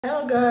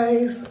Hello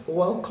guys,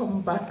 welcome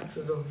back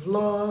to the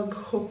vlog.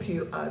 Hope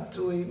you are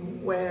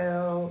doing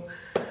well.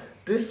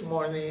 This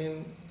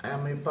morning I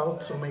am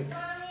about to make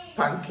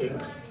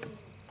pancakes.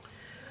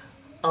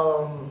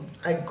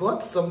 I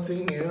got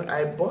something new.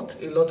 I bought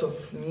a lot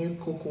of new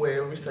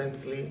cookware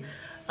recently.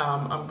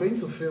 I'm going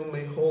to film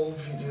a whole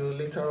video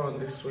later on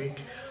this week.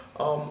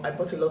 I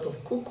bought a lot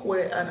of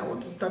cookware and I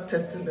want to start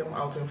testing them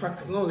out. In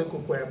fact, it's not only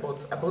cookware,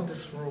 but I bought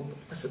this robe.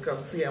 As you can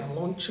see, I'm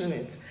launching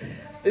it.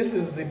 This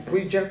is the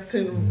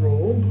Bridgerton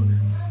robe.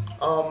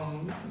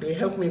 They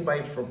helped me buy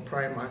it from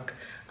Primark.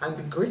 And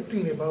the great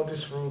thing about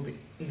this robe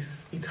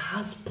is it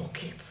has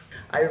pockets.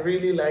 I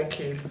really like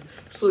it.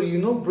 So you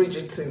know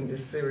Bridgerton, the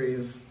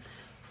series.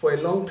 For a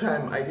long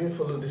time, I didn't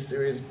follow the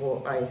series,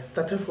 but I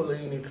started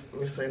following it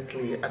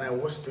recently and I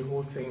watched the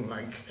whole thing.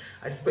 Like,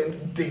 I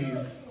spent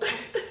days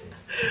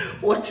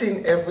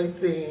watching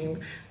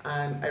everything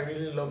and I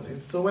really loved it.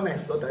 So when I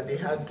saw that they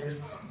had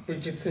this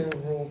Bridgerton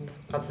robe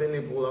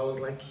available, I was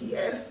like,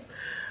 yes,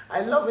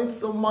 I love it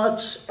so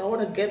much. I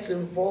want to get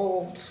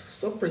involved.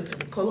 So pretty.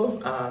 The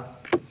colors are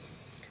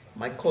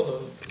my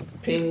colors.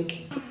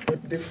 Pink.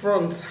 The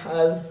front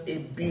has a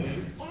B,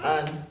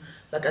 and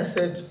like I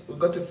said, we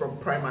got it from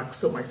Primark.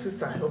 So my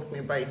sister helped me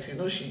buy it. You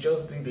know, she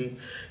just did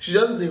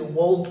a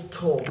world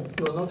tour.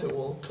 No, not a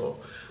world tour,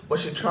 but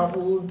she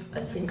traveled, I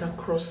think,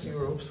 across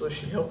Europe. So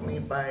she helped me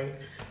buy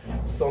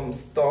some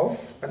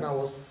stuff and I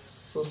was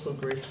so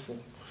grateful.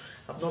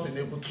 I've not been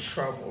able to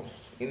travel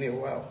in a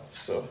while,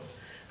 so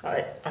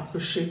I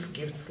appreciate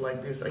gifts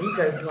like this. And you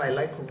guys know I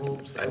like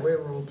robes. I wear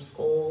robes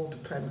all the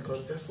time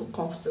because they're so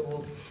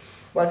comfortable.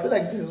 But I feel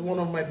like this is one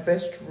of my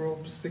best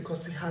robes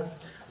because it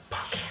has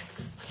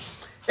pockets.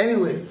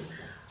 Anyways,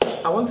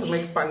 I want to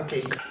make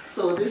pancakes.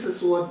 So this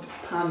is what the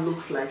pan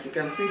looks like. You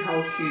can see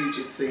how huge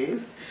it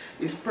is.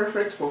 It's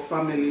perfect for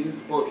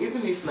families, but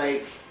even if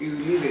like you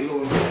live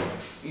alone,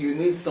 you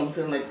need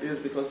something like this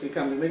because you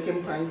can be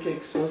making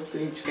pancakes,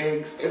 sausage,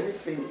 eggs,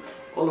 everything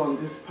all on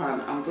this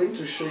pan. I'm going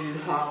to show you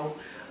how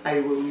I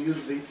will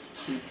use it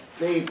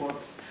today,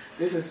 but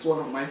this is one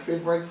of my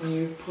favorite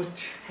new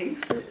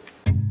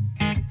purchases.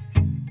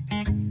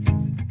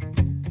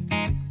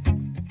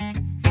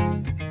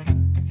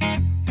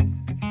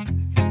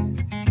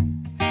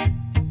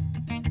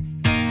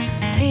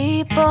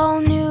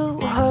 People knew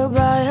her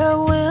by her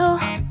will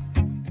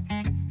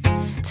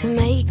to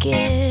make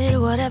it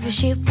whatever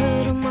she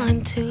put her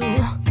mind to.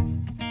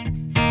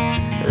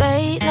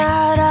 Late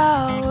night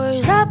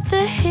hours up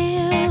the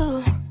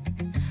hill,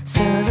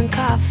 serving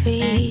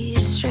coffee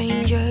to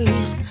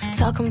strangers,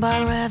 talking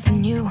about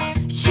revenue.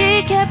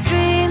 She kept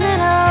dreaming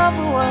of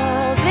a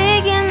world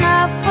big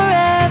enough for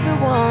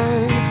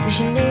everyone, but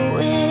she knew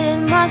it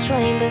must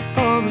rain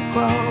before it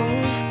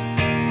grows.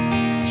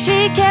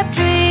 She kept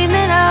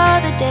dreaming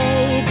of the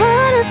day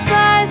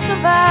butterflies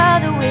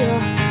survived the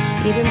wheel,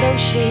 even though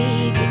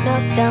she got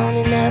knocked down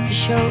and never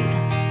showed.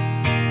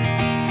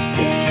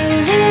 Dear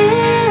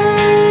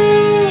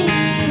Lily,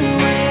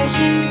 where'd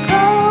you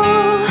go?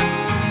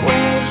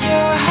 Where's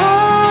your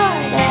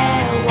heart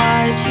at?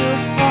 Why'd you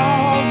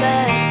fall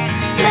back?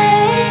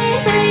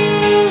 Lately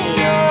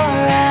your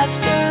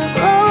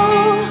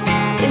afterglow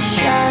is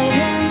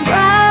shining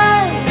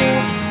brighter,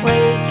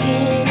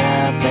 waking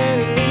up an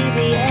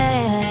easy egg.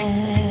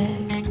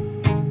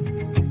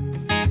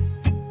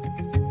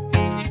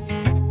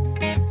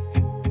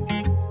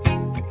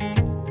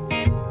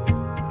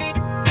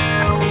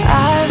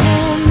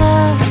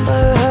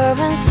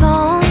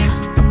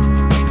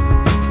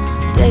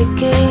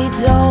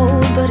 Decades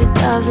old, but it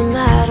doesn't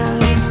matter.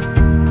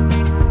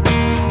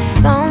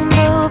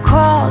 Stumble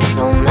across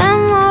some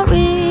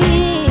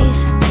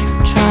memories,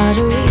 try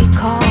to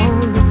recall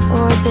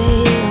before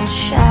they all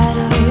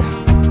shatter.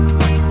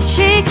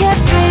 She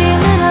kept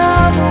dreaming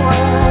of a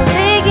world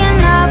big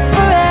enough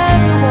for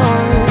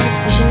everyone,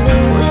 but she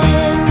knew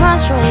it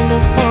must rain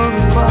before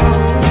it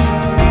grows.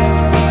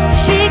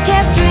 She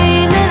kept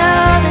dreaming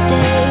of the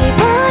day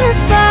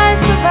butterflies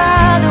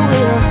survive the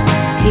wheel,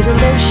 even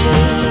though she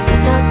got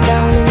knocked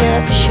down and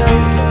never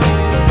showed.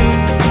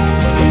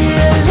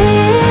 Dear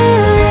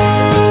Lily,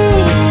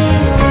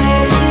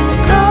 where'd you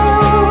go?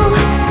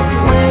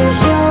 Where's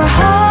your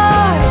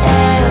heart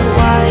at?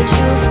 Why'd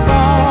you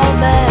fall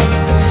back?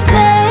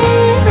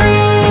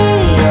 Lately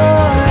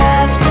your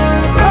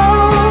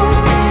afterglow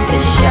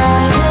is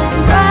shining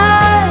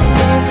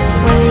brighter,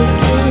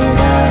 waking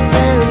up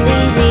an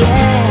easy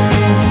egg.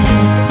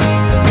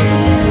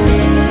 Dear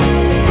Lily,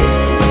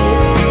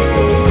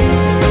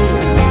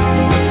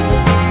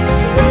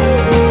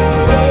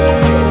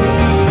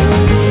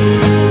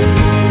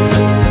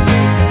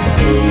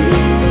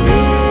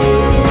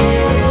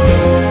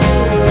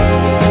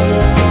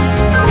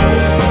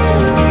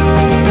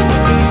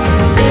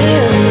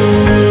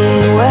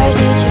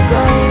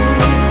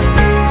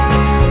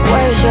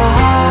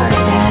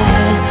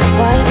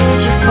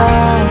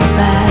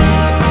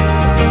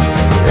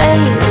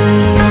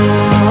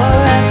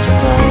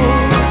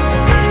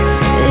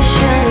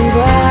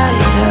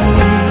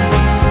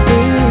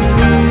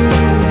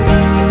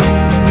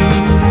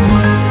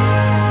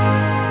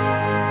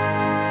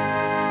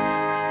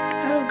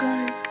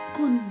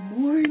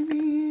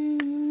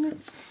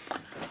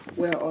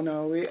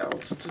 day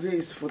out. Today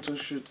is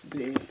photoshoot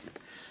day.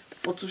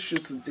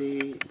 Photoshoot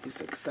day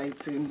is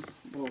exciting,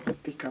 but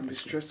it can be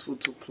stressful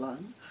to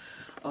plan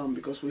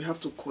because we have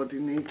to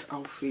coordinate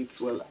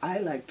outfits. Well, I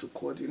like to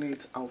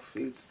coordinate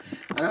outfits,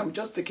 and I'm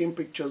just taking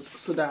pictures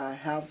so that I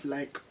have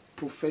like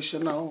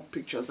professional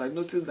pictures. I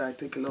notice that I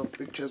take a lot of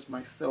pictures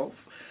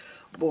myself,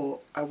 but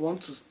I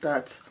want to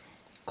start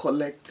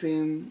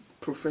collecting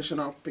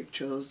professional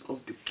pictures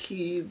of the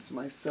kids,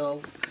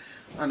 myself,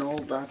 and all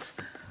that.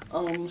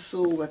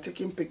 So we're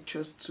taking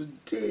pictures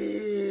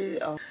today.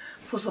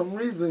 For some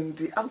reason,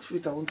 the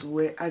outfit I want to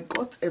wear, I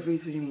got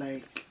everything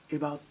like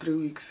about 3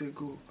 weeks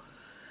ago,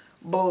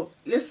 but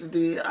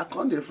yesterday I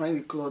can't find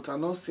the cloth. I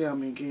not see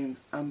them again.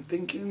 I'm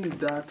thinking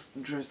that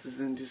dress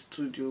is in the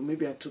studio.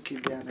 Maybe I took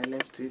it there and I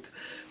left it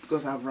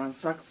because I've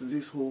ransacked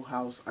this whole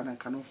house and I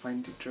cannot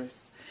find the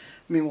dress.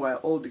 Meanwhile,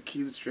 all the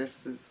kids'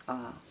 dresses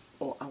are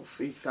or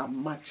outfits are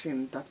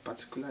matching that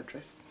particular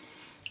dress.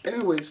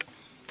 Anyways,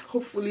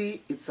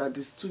 hopefully it's at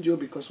the studio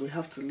because we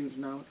have to leave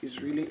now.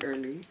 It's really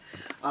early.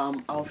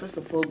 I'll first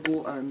of all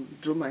go and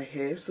do my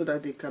hair so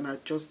that they can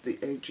adjust the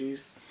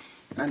edges,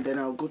 and then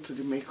I'll go to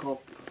the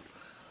makeup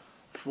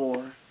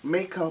for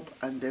makeup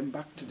and then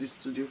back to the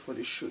studio for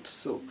the shoot.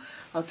 So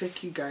I'll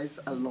take you guys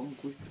along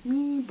with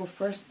me, but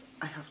first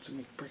I have to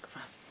make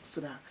breakfast so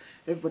that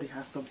everybody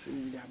has something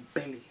in their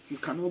belly. You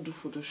cannot do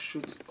photo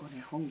shoot on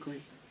a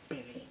hungry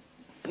belly.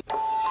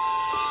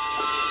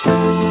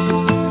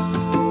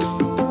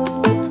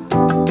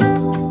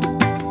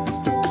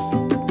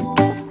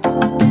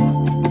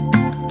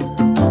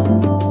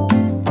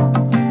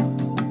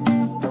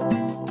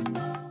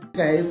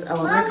 Guys,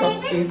 our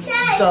makeup is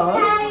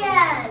done.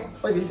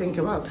 What do you think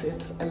about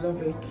it? I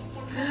love it.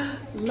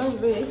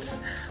 Love it.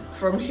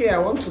 From here, I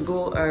want to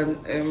go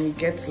and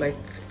get like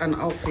an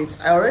outfit.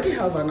 I already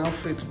have an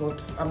outfit,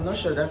 but I'm not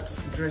sure that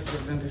dress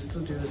is in the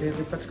studio. There's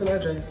a particular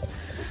dress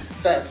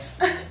that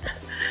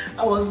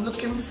I was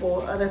looking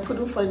for and I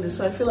couldn't find it,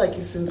 so I feel like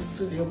it's in the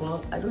studio,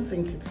 but I don't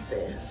think it's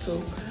there.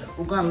 So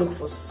we'll go and look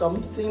for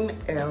something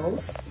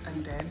else,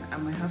 and then I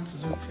might have to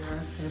do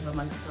Tiara's hair by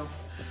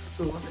myself.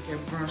 So we want to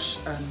get brush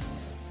and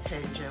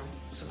hair gel.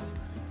 So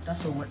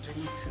that's what we're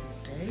doing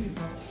today.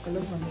 But I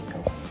love my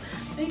makeup.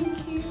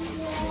 Thank you.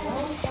 You're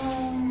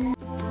welcome.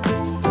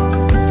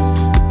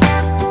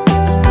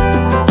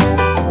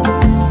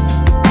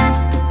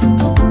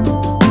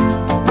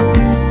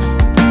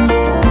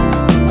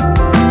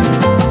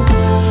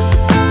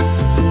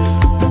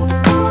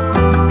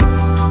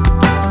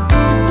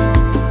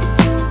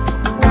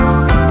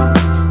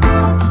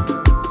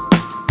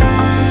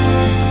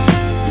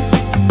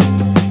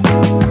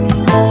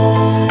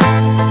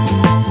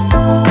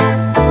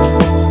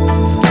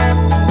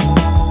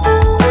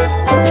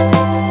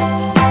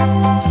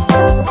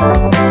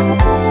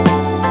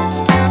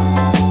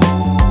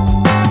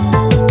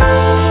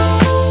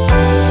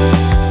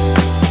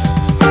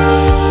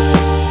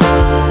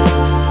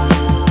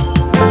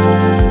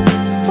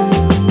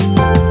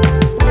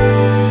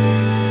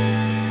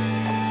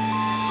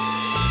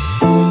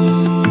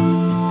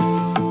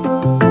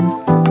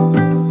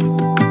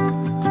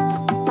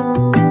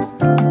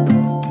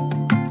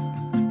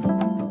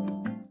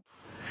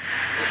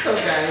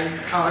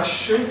 Our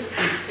shoot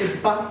is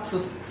about to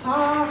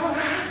start.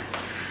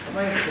 Am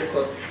I in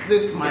focus?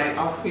 This is my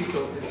outfit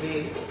of the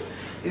day.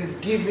 It's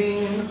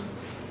giving,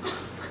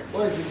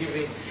 what is it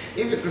giving?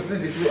 If you could see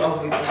the full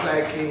outfit, it's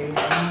like a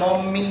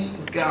mommy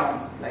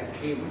gown, like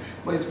him,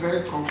 but it's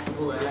very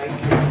comfortable. I like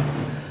it.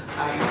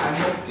 I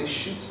hope the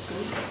shoot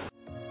too.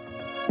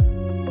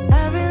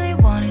 I really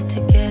wanted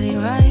to get it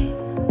right,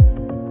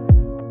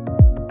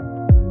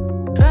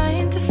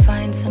 trying to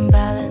find some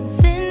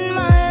balance in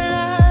my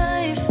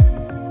life,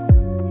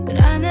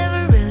 but I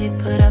never really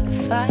put up a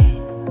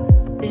fight,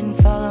 didn't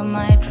follow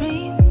my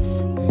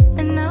dreams,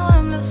 and now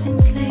I'm losing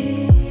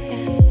sleep.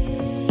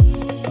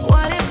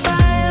 What if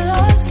I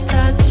lost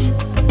touch?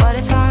 What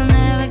if I'll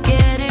never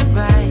get it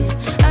right?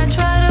 I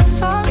try to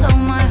follow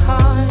my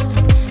heart,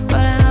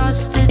 but I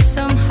lost it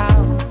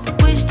somehow.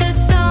 Wish that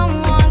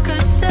someone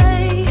could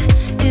say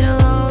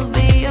it'll all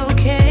be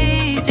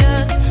okay.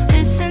 Just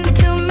listen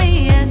to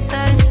me as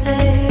I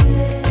say.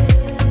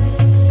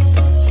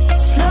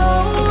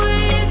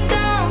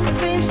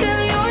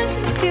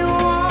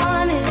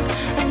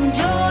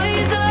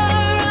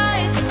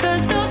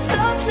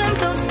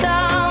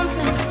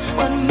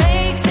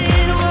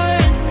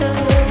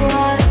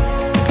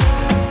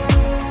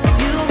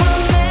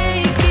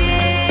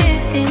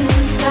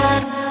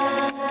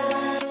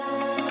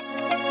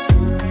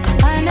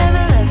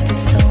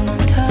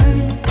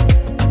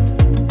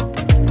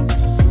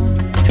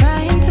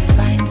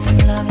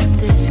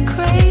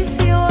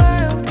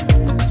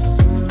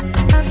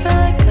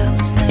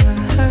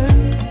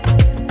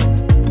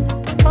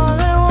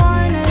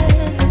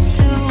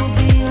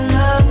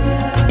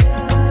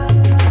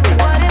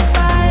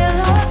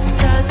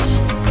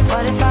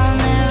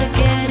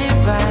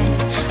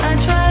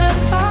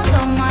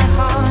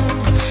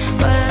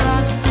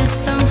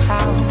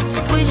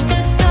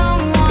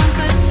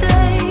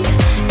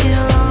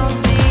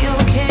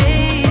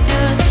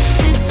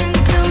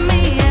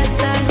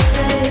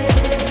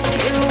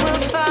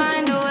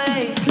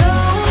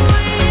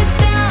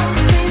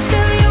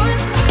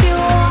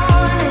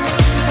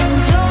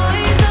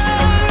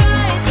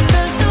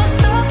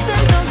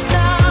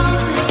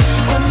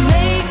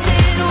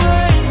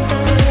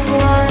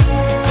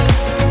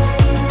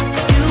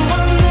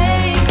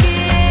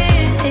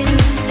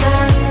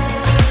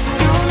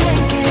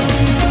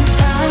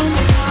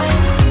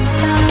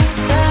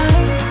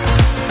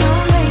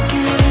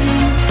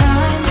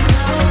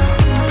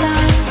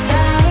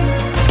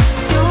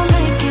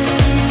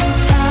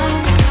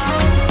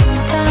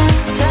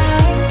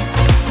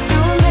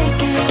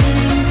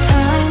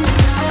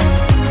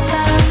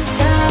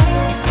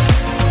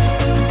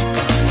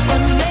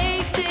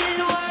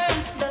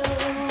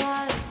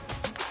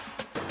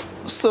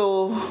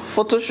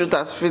 photo shoot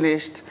has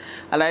finished,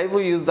 and I even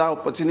used that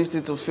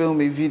opportunity to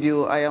film a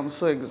video. I am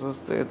so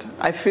exhausted.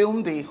 I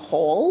filmed a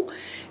haul.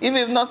 If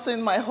you've not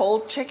seen my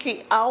haul, check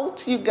it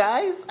out, you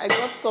guys. I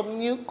got some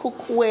new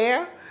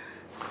cookware.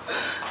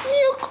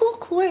 New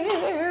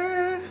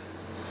cookware.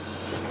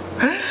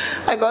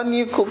 I got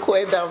new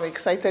cookware that I'm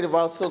excited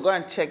about, so go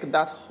and check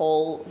that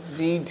whole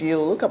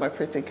video. Look at my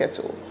pretty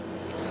kettle.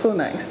 So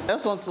nice. I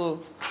just want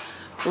to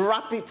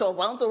wrap it up. I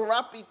want to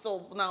wrap it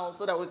up now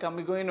so that we can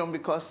be going on,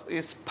 because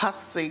it's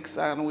past 6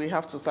 and we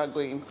have to start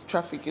going.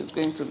 Traffic is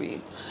going to be,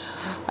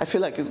 I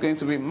feel like it's going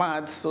to be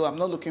mad, so I'm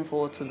not looking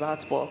forward to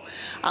that, but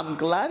I'm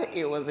glad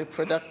it was a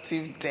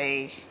productive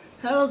day.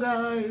 Hello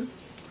guys,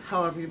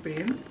 how have you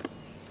been?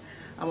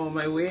 I'm on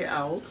my way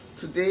out.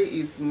 Today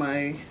is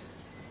my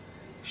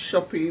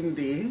shopping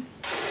day.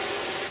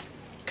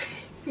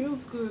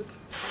 Feels good.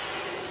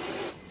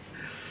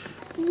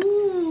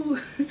 Ooh.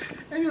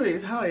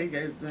 Anyways, how are you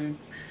guys doing?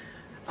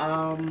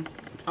 I'm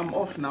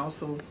off now,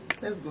 so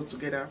let's go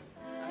together.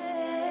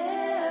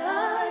 Where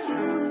are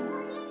you?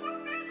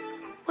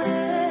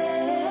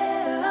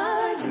 Where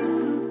are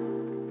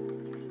you?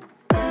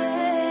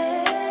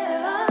 Where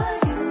are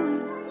you?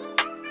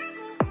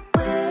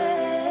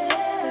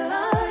 Where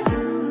are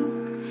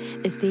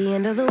you? It's the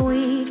end of the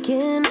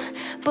weekend,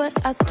 but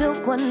I still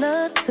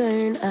wanna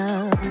turn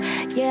up.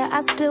 Yeah,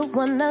 I still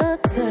wanna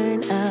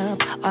turn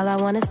up. All I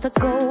want is to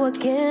go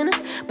again,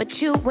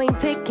 but you ain't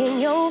picking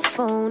your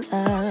phone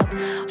up.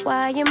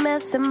 Why you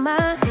messing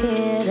my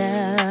head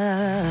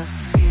up?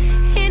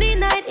 Any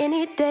night,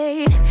 any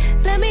day,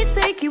 let me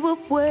take you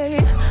away.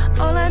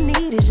 All I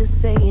need is just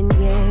saying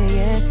yeah,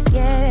 yeah,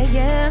 yeah,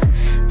 yeah.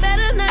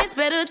 Better nights,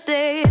 better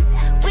days,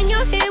 when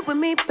you're here with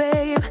me,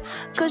 babe.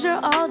 Cause you're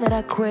all that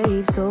I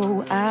crave,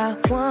 so I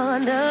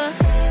wonder,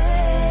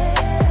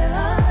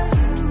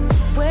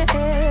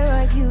 where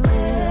are you?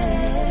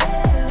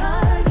 Where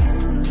are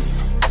you?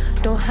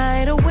 Don't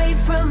hide away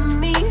from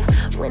me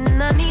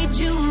when I need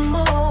you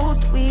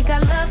most. We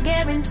got love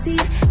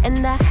guaranteed,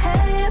 and I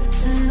have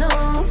to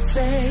know.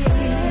 Say,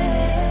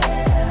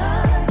 where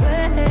are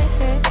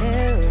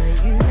you?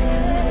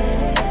 Where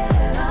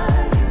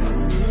are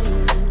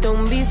you?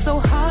 Don't be so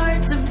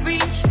hard to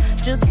reach.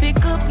 Just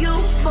pick up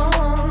your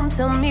phone.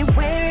 Tell me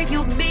where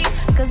you'll be,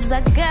 cause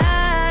I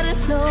gotta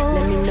know.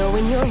 Let me know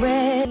when you're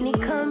ready.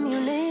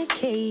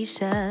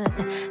 Communication.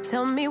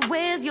 Tell me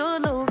where's your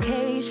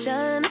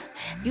location.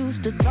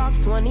 Used to talk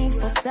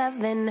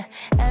 24/7,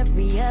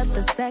 every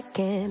other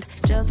second,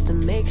 just to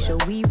make sure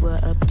we were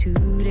up to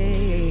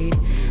date.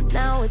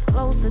 Now it's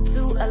closer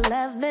to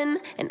 11,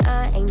 and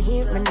I ain't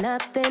hearing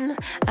nothing.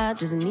 I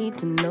just need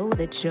to know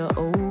that you're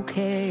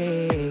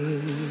okay.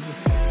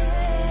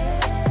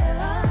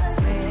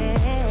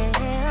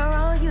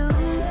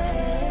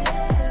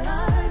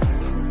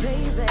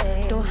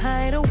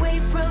 Hide away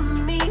from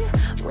me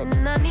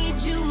when I need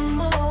you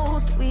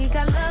most. We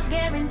got love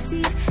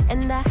guaranteed,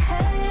 and I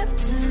have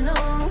to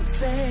know.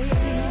 Say,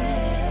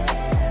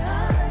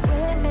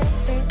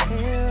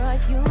 where are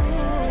you?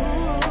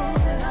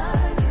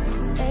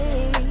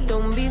 Hey,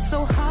 don't be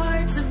so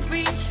hard to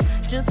reach.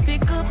 Just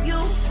pick up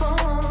your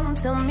phone.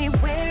 Tell me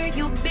where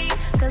you'll be,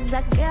 cause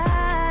I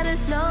gotta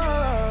know.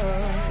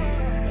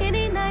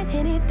 Any night,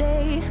 any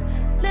day,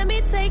 let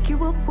me take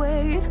you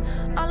away.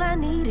 All I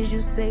need is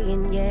you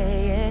saying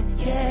yeah,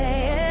 yeah,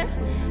 yeah.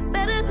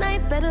 Better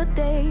nights, better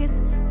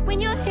days, when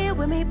you're here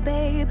with me,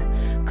 babe.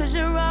 Cause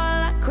you're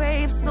all I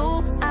crave,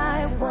 so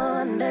I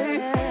wonder,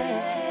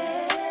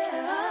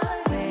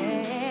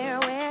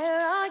 where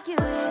are you?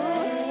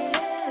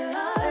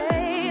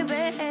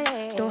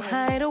 Baby, don't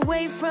hide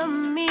away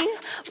from me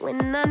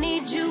when I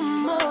need you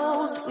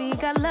most. We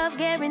got love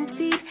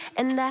guaranteed,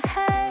 and I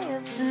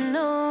have to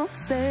know.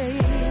 Say,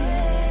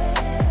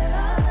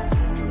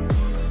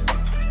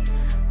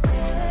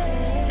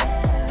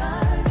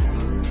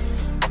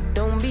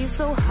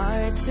 so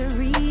hard to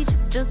reach,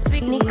 just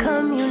pick me.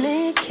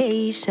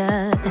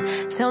 Communication.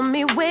 Tell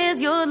me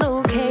where's your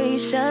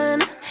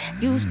location.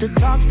 Used to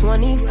talk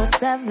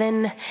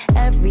 24/7,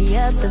 every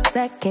other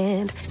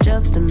second,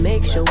 just to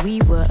make sure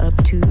we were up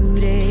to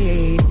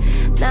date.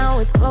 Now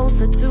it's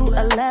closer to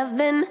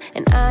 11,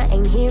 and I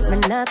ain't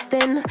hearing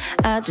nothing.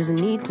 I just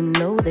need to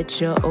know that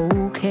you're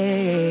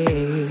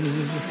okay.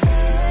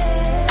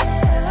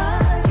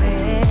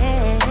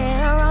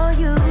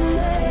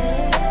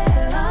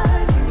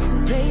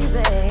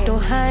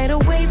 Hide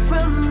away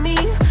from me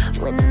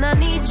when I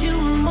need you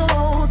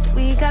most.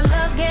 We got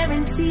love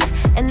guaranteed,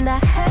 and I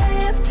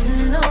have to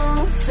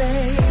know.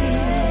 Say,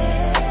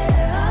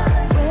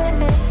 where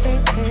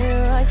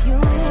are you?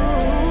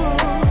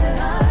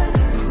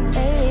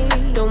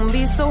 Hey, don't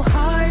be so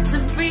hard to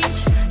reach.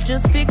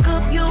 Just pick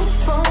up your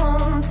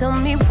phone. Tell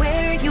me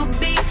where you'll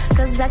be,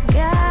 cause I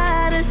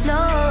gotta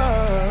know.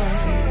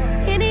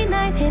 Any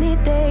night, any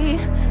day,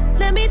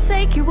 let me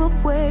take you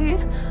away.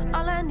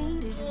 All I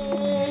need is you.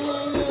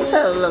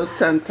 Hello,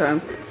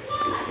 Tantan.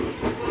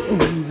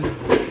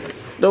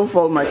 Don't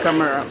fall my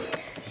camera.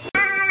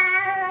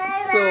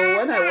 So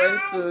when I went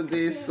to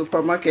the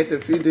supermarket a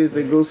few days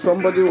ago,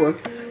 somebody was,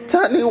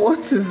 Tani,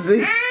 what is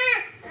this?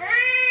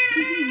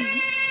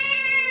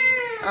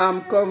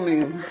 I'm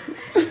coming.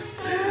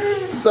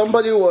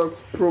 Somebody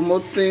was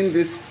promoting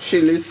this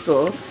chili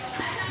sauce,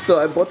 so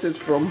I bought it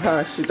from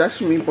her. She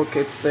dashed me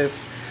bucket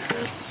safe.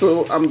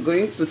 So I'm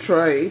going to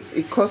try it.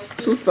 It costs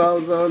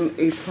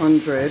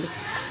 2,800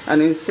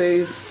 and it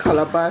says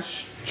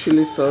Calabash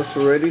chili sauce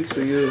ready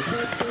to use.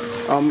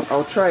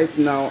 I'll try it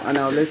now and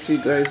I'll let you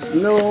guys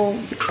know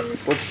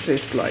what it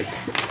tastes like.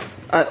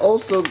 I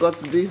also got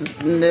these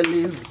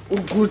Nelly's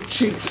Ugu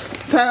chips.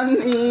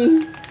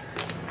 Tani.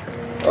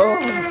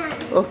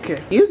 Oh,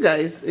 okay. You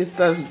guys, it's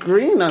as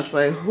green as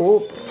I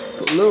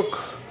hoped. Look.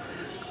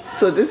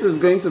 So this is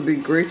going to be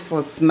great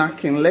for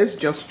snacking. Let's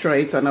just try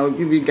it and I'll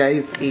give you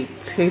guys a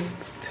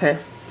taste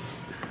test.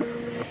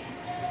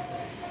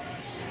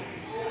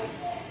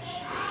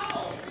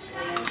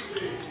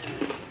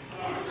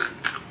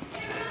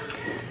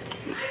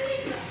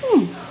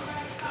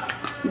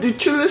 The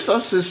chili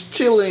sauce is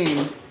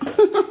chilling.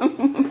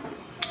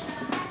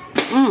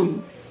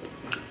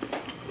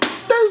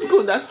 Tastes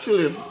good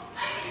actually.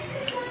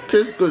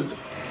 Tastes good.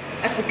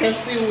 As you can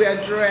see, we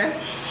are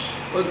dressed.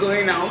 We're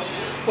going out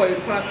for a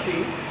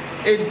party.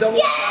 A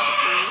double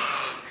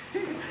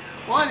party.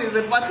 One is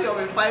a party of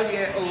a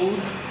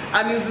 5-year-old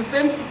and it's the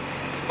same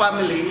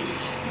family.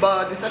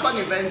 But the second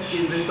event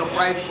is a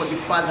surprise for the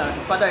father.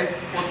 The father is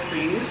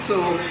 40,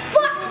 so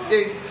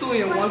a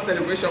 2-in-1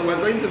 celebration. We're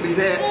going to be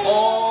there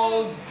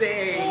all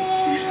day.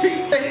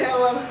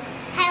 Hello.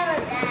 Hello,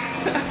 guys.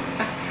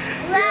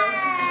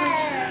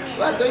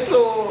 We're going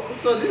to.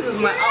 So this is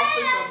my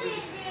outfit of the.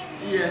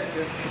 Yes.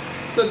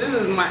 So this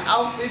is my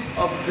outfit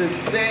of the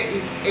day.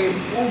 It's a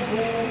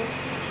boo-boo,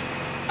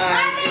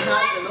 and it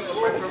has a lot of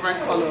my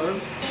favorite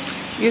colors.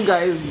 You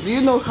guys, do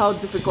you know how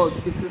difficult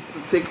it is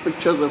to take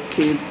pictures of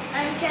kids?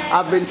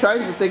 I've been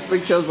trying to take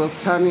pictures of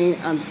Tani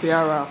and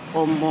Ciara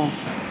or more.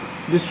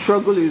 The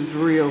struggle is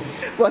real.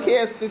 But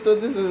here's Tito.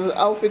 This is the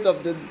outfit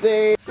of the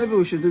day. Maybe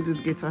we should do this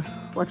guitar.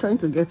 We're trying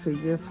to get a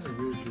gift.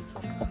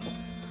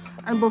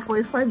 And but for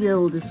a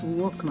 5-year-old, it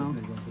will work now.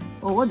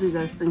 Or what do you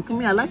guys think?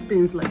 I like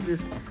things like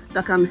this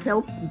that can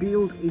help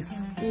build a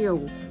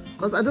skill.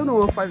 Because I don't know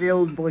what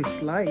 5-year-old boys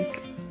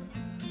like.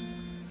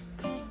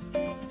 I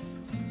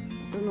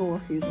don't know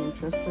what he's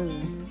interested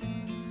in.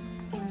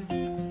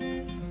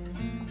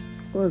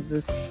 What's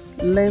this?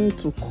 Learn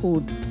to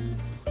code.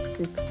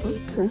 Okay.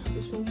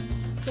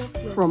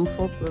 From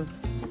 4+.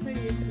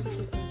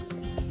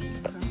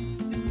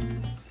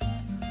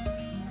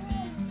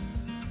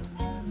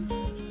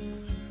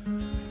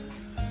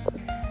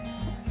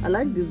 I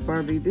like this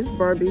Barbie. This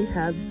Barbie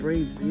has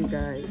braids, you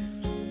guys.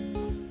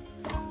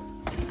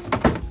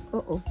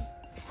 Uh-oh.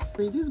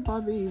 Wait, this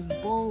Barbie is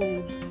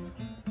bold.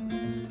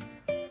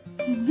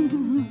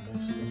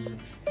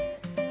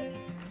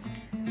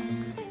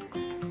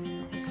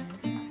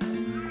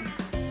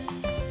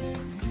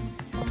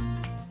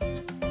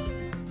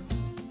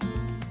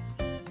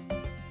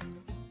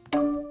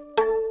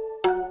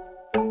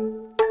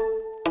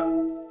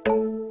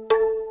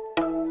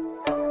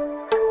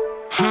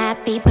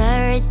 Happy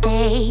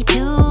birthday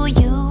to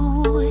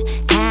you.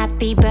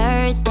 Happy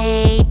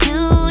birthday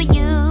to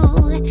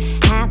you.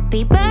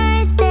 Happy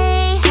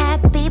birthday,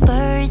 happy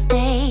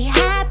birthday,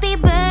 happy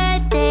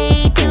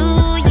birthday to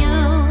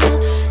you.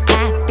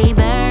 Happy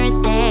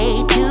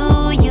birthday to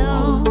you.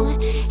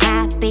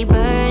 Happy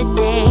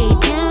birthday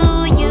to you.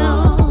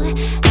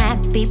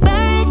 Happy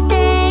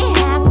birthday,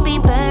 happy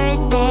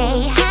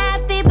birthday,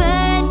 happy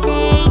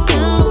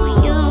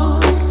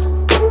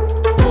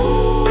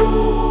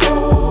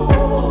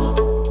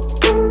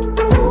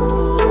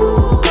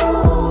birthday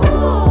to you.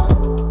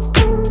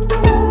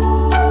 Happy birthday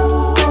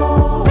to you.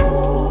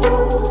 Happy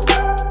birthday,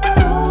 happy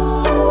birthday,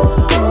 happy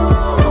birthday to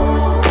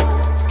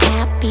you.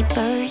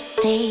 Happy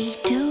birthday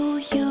to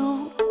you.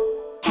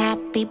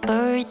 Happy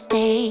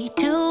birthday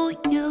to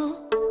you.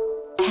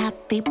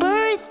 Happy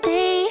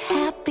birthday,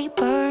 happy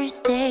birthday, happy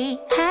birthday to you. Happy birthday to you. Happy birthday to you. Happy birthday, happy birthday,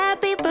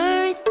 happy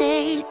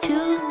birthday to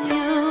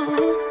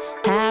you.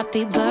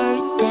 Happy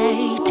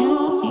birthday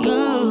to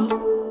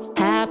you.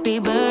 Happy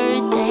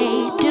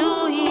birthday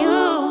to you.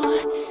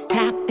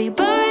 Happy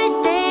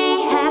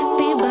birthday,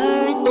 happy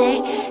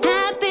birthday,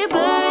 happy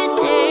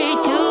birthday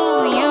to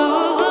you.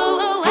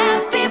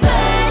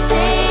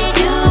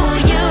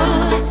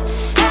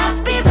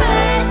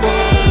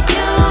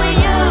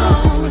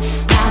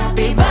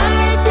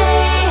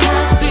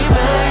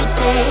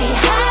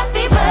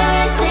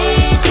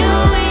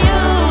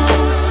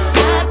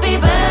 Happy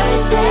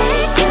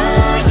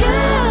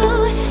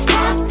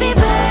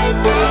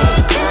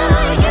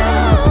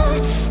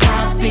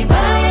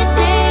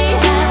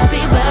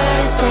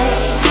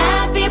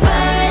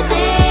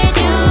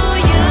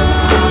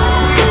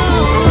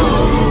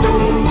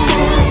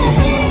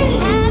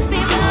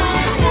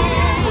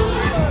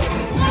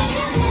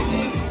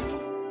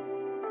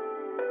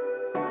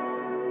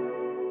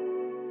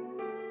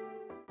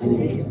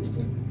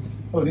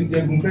Oh, di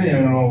jẹgun kẹyìn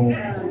ẹran o.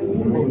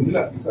 Oh, di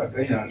làkísà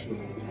kẹyìn aṣọ.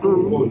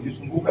 Oh, di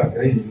sunbúkà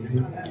kẹyìn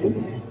ilé.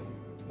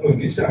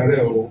 Ní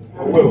sàárẹ̀ o,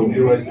 ọwọ́ ò ní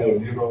rọ ẹsẹ̀ ò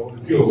ní rọ,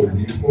 ojú ò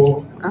ní fọ́,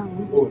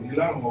 ò ní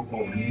láàrùn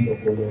ọkàn ní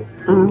ọpọlọ.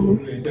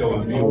 Ilé iṣẹ́ wa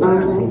ní ọwọ́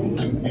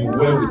be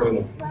well with all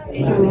of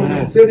you.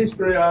 I say these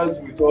prayers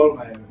with all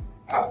my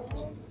heart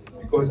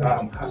because I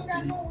am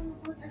happy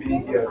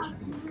being here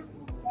today.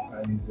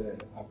 And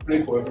I pray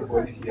for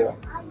everybody here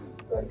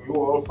that you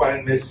all find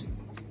mercy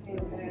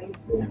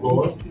from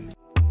God.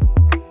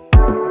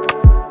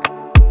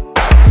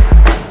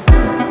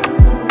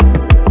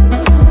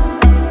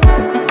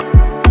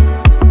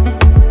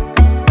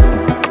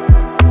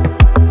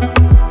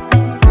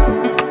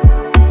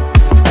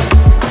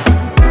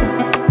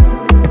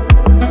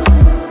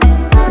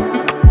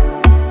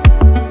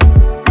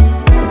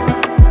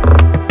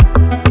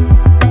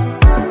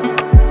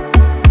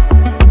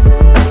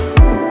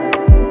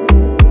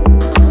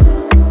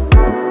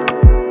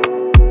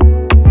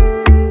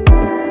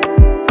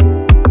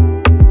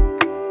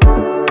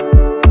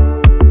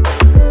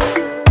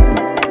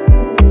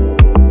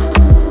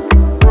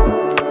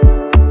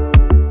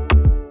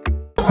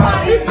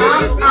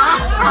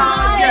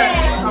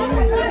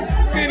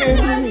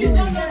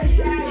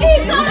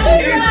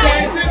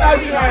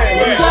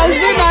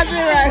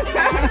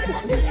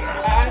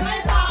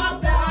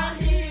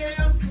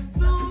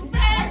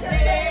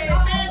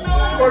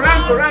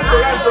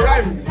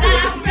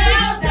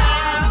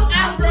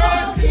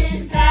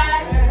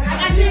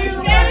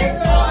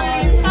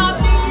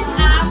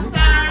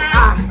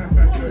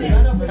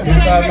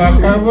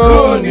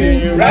 Macaroni,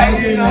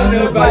 riding on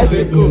a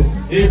bicycle.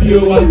 If you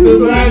want to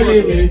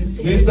marry me,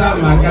 Mr.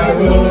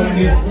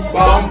 Macaroni,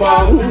 bum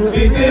bum,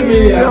 Sisi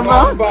and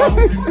bum bum,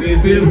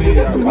 Sisi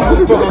and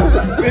bum bum,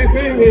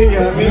 Sisi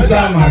and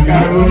Mr.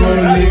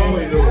 Macaroni.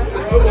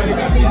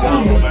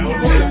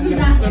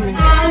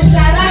 How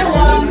shall I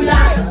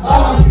wander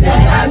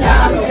upstairs and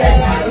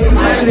downstairs?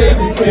 My name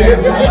is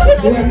Jerry.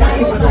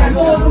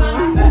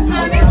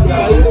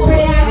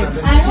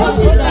 I hope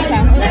you guys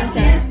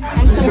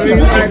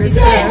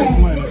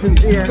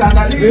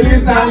Sandalili,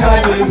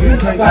 sandalili,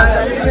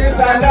 sandalili,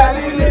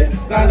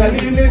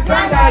 sandalili,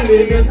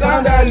 sandalili,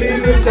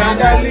 sandalili,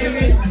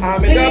 sandalili.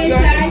 I'm a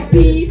H.I.P.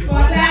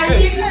 for the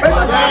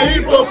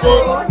hippopo,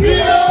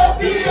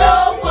 P.O.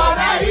 for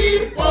the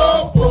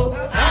hippopo,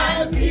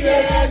 and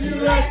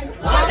T.A.U.S.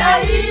 for the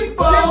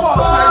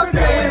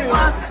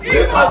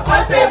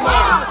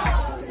hippopotamus.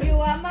 You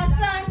are my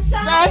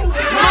sunshine,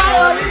 my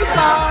only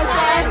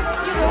sunshine.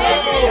 You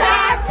make me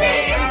happy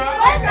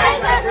when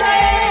there's a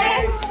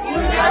rain. You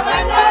never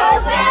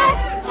notice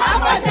how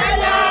much I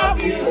love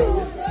you.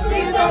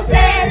 Please don't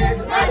take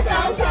my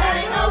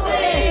sunshine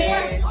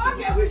away.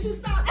 Okay, we should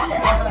start.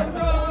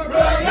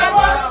 Roll your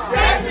boat,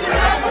 let me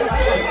run the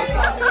street.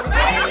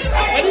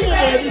 I didn't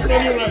know this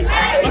many runs.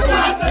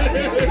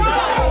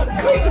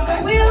 The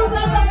wheels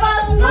of the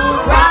bus go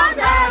round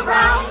and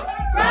round,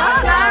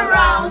 round and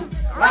round,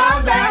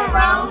 round and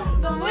round.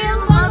 The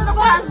wheels of the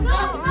bus go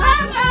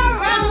round and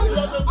round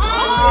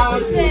all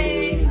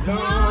day.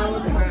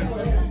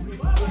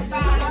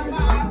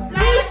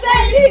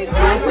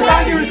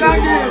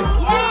 Thank you.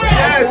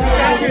 Yes,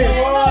 thank you.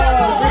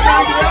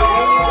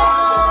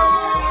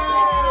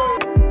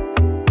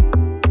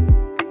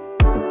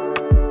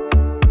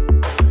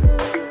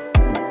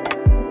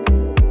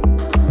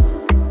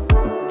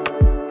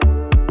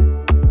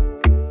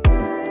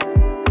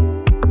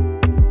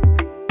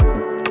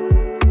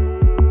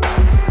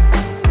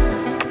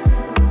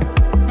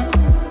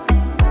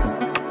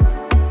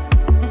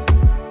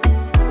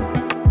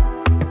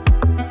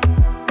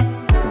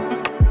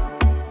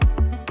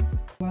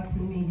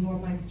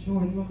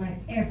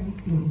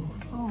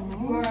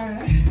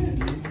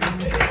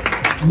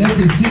 Let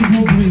the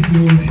single breathe,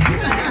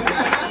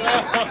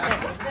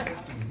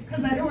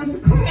 because I don't want to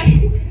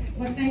cry.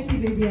 But thank you,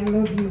 baby. I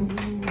love you.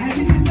 And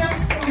you deserve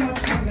so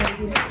much more than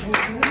this.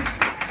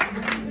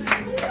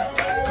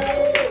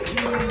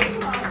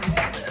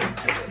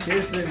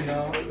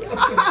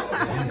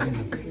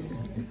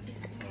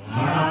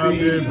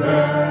 Happy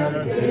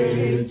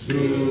birthday to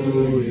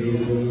you.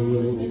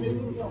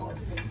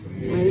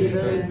 May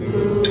the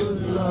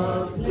good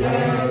Lord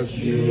bless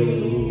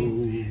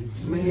you.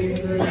 May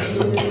the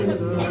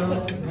good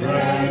Lord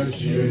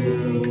bless you.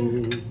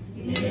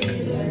 May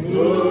the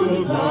good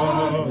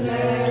Lord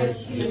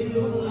bless you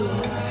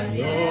and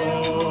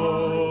yours.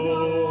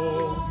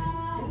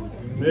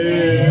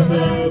 May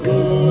the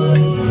good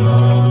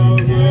Lord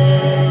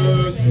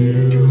bless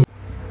you.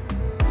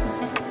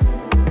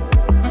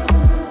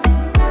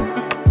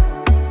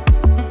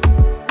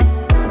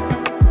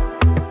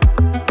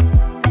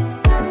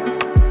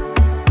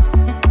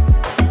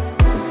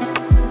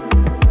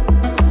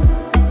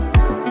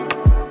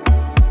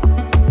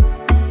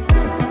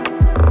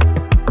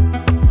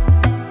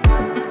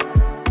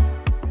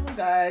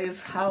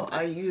 How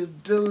are you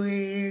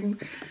doing?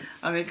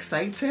 I'm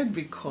excited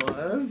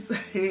because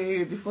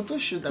the photo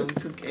shoot that we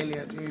took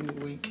earlier during the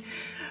week,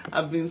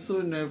 I've been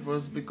so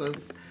nervous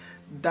because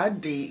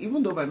that day,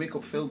 even though my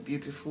makeup felt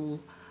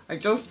beautiful, I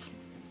just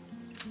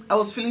I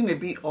was feeling a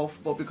bit off,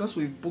 but because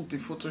we've booked the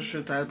photo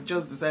shoot, I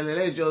just decided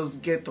let's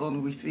just get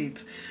on with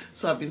it.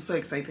 So I've been so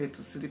excited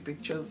to see the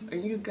pictures,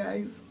 and you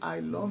guys, I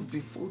love the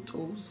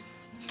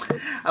photos.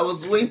 I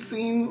was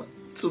waiting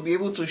to be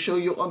able to show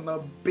you on a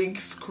big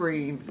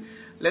screen.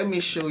 Let me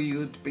show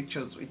you the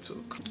pictures we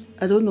took.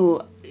 I don't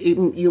know,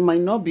 you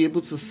might not be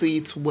able to see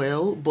it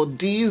well, but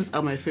these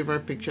are my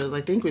favorite pictures.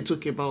 I think we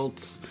took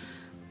about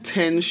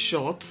 10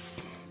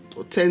 shots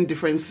or 10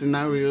 different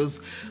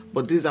scenarios,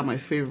 but these are my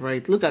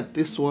favorite. Look at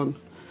this one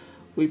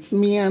with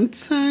me and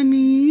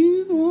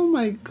Tani. Oh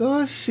my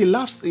gosh, she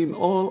laughs in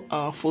all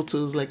our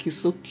photos, like he's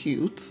so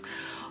cute.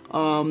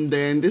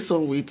 Then this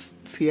one with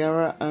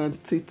Tiara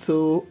and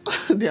Tito.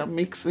 They are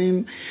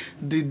mixing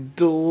the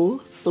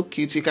dough, so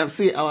cute. You can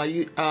see our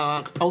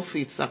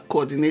outfits are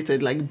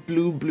coordinated, like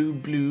blue, blue,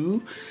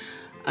 blue.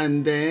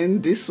 And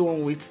then this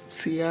one with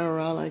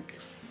Tiara, like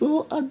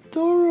so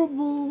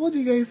adorable. What do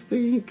you guys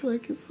think?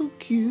 Like, it's so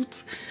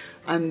cute.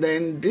 And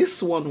then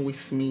this one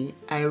with me,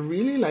 I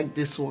really like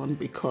this one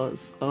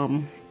because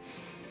can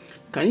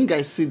you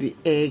guys see the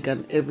egg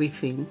and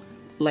everything?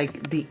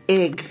 Like, the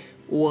egg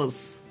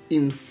was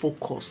in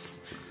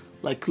focus.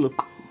 Like,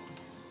 look,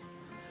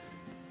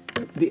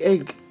 the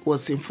egg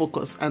was in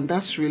focus, and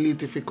that's really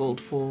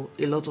difficult for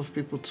a lot of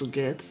people to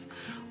get.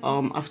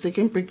 I've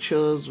taken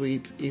pictures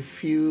with a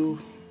few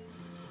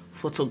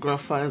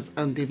photographers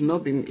and they've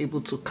not been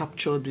able to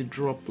capture the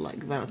drop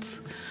like that.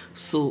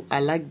 So I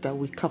like that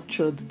we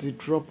captured the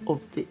drop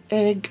of the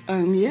egg.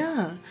 And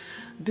yeah,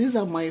 these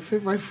are my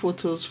favorite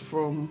photos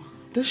from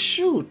the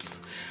shoot.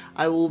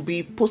 I will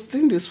be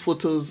posting these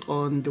photos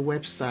on the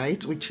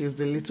website, which is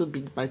the Little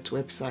Big Bite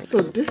website.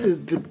 So this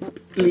is the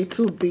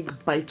Little Big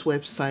Bite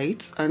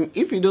website, and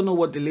if you don't know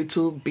what the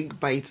Little Big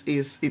Bite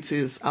is, it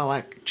is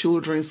our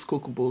children's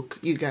cookbook.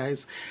 You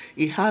guys,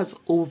 it has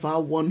over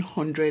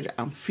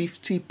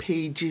 150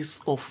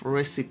 pages of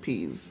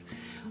recipes.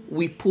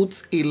 We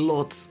put a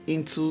lot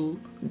into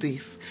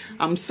this.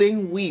 I'm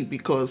saying we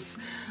because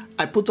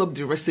I put up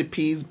the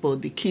recipes,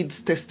 but the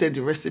kids tested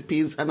the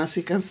recipes, and as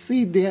you can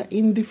see, they're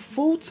in the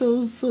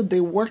photos, so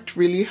they worked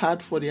really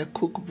hard for their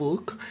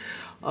cookbook.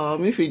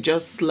 If you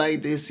just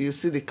slide this, you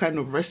see the kind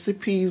of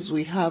recipes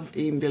we have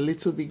in the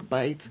Little Big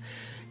Bite.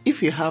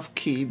 If you have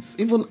kids,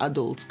 even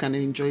adults can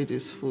enjoy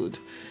this food.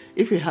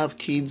 If you have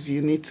kids,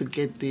 you need to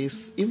get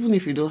this. Even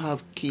if you don't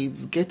have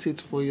kids, get it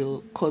for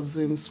your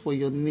cousins, for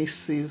your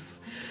nieces,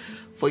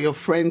 for your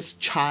friend's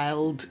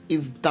child.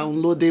 Is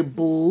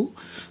downloadable.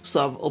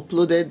 So I've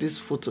uploaded this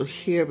photo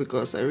here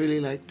because I really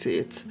liked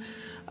it.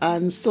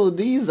 And so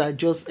these are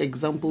just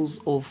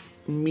examples of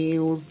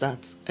meals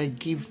that I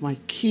give my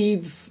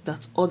kids,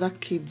 that other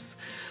kids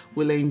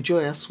will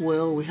enjoy as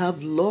well. We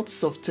have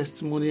lots of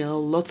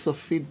testimonial, lots of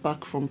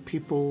feedback from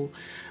people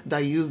that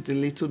use the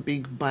Little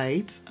Big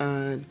Bite,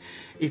 and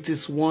it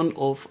is one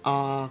of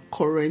our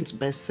current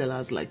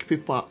bestsellers. Like,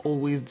 people are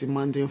always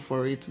demanding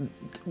for it,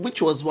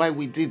 which was why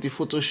we did the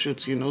photo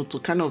shoot, you know, to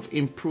kind of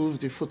improve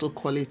the photo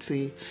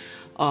quality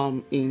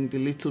in the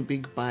Little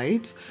Big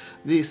Bite.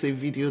 This is a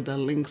video that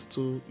links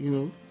to, you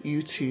know,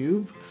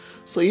 YouTube.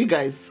 So you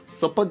guys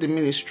support the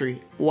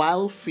ministry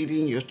while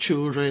feeding your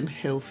children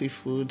healthy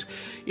food.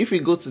 If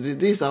you go to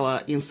this is our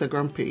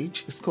Instagram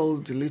page. It's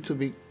called the Little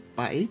Big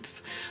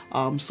Bite.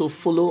 So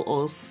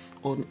follow us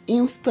on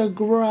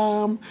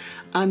Instagram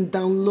and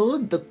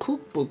download the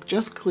cookbook.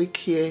 Just click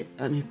here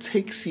and it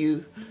takes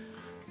you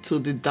to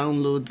the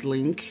download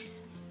link,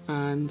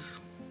 and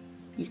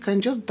you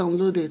can just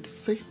download it.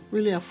 See,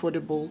 really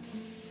affordable.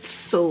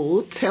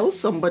 So tell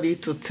somebody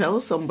to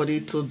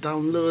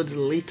download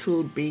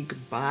Little Big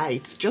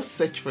Bite. Just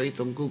search for it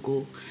on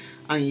Google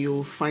and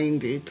you'll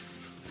find it.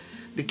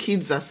 The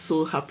kids are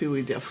so happy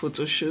with their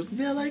photo shoot.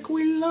 They're like,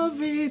 we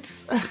love it.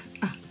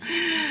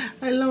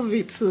 I love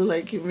it too.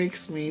 Like, it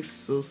makes me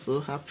so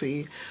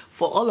happy.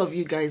 For all of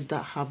you guys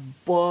that have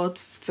bought,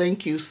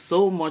 thank you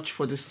so much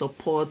for the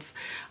support.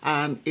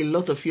 And a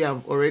lot of you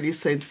have already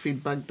sent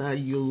feedback that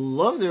you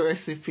love the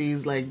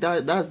recipes. Like,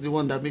 that's the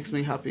one that makes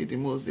me happy the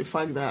most. The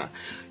fact that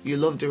you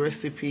love the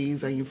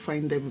recipes and you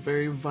find them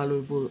very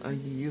valuable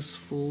and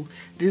useful.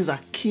 These are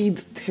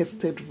kid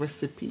tested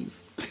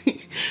recipes.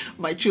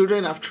 My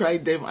children have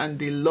tried them and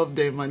they love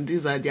them, and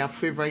these are their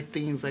favorite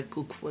things I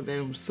cook for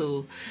them.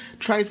 So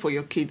try it for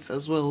your kids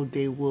as well.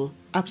 They will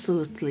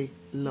absolutely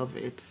love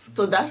it.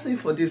 So that's it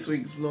for this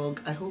week's vlog.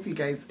 I hope you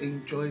guys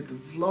enjoyed the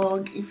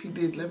vlog. If you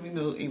did, let me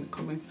know in the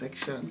comment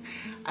section.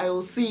 I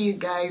will see you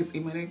guys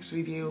in my next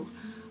video.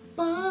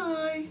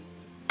 Bye.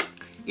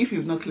 If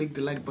you've not clicked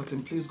the like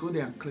button, please go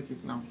there and click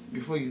it now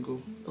before you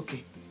go.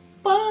 Okay,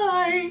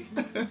 bye.